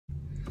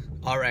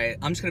All right,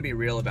 I'm just gonna be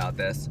real about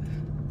this.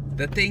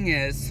 The thing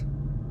is,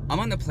 I'm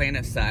on the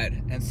plaintiff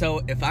side, and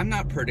so if I'm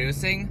not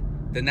producing,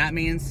 then that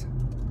means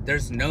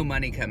there's no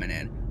money coming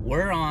in.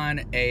 We're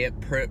on a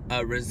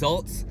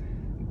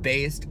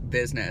results-based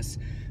business.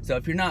 So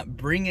if you're not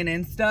bringing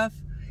in stuff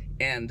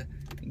and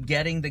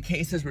getting the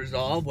cases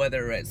resolved,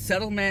 whether it's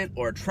settlement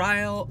or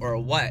trial or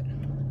what,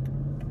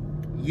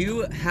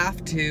 you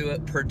have to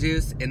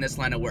produce in this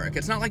line of work.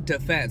 It's not like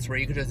defense where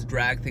you can just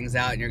drag things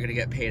out and you're gonna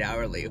get paid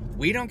hourly.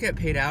 We don't get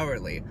paid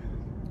hourly.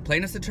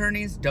 Plaintiff's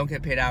attorneys don't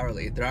get paid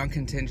hourly. They're on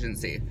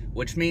contingency,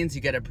 which means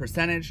you get a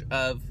percentage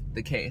of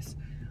the case.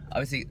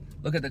 Obviously,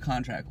 look at the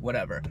contract,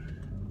 whatever.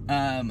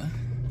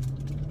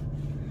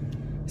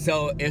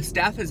 So if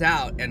staff is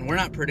out and we're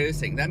not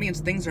producing, that means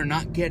things are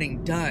not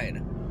getting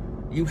done.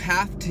 You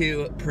have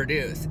to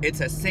produce.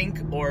 It's a sink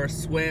or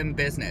swim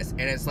business.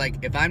 And it's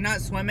like, if I'm not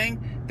swimming,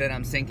 then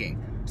I'm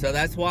sinking. So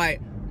that's why,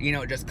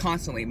 just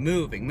constantly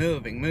moving.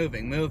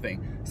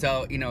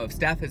 So, if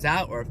staff is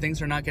out or if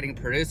things are not getting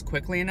produced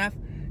quickly enough,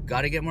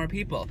 got to get more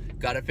people,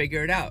 got to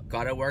figure it out,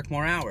 got to work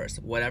more hours,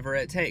 whatever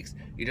it takes.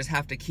 You just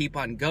have to keep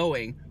on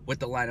going with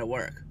the line of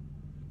work.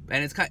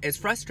 And it's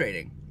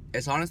frustrating.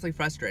 It's honestly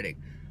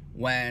frustrating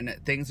when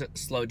things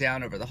slow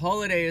down over the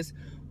holidays,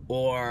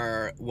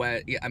 or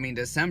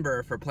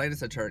December for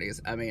plaintiffs'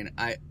 attorneys.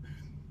 I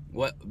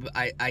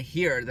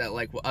hear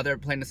that other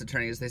plaintiffs'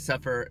 attorneys, they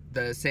suffer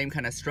the same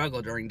kind of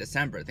struggle during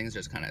December. Things are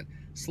just kind of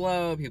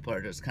slow. People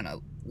are just kind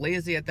of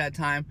lazy at that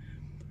time.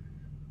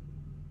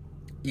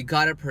 You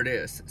gotta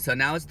produce. So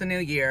now it's the new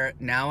year.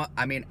 Now,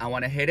 I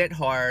want to hit it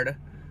hard.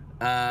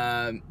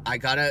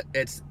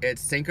 It's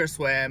sink or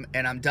swim,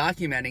 and I'm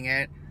documenting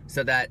it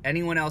so that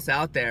anyone else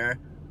out there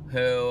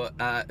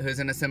who's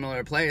in a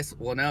similar place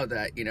will know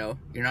that, you're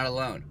not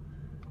alone.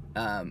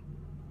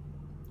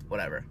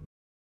 Whatever.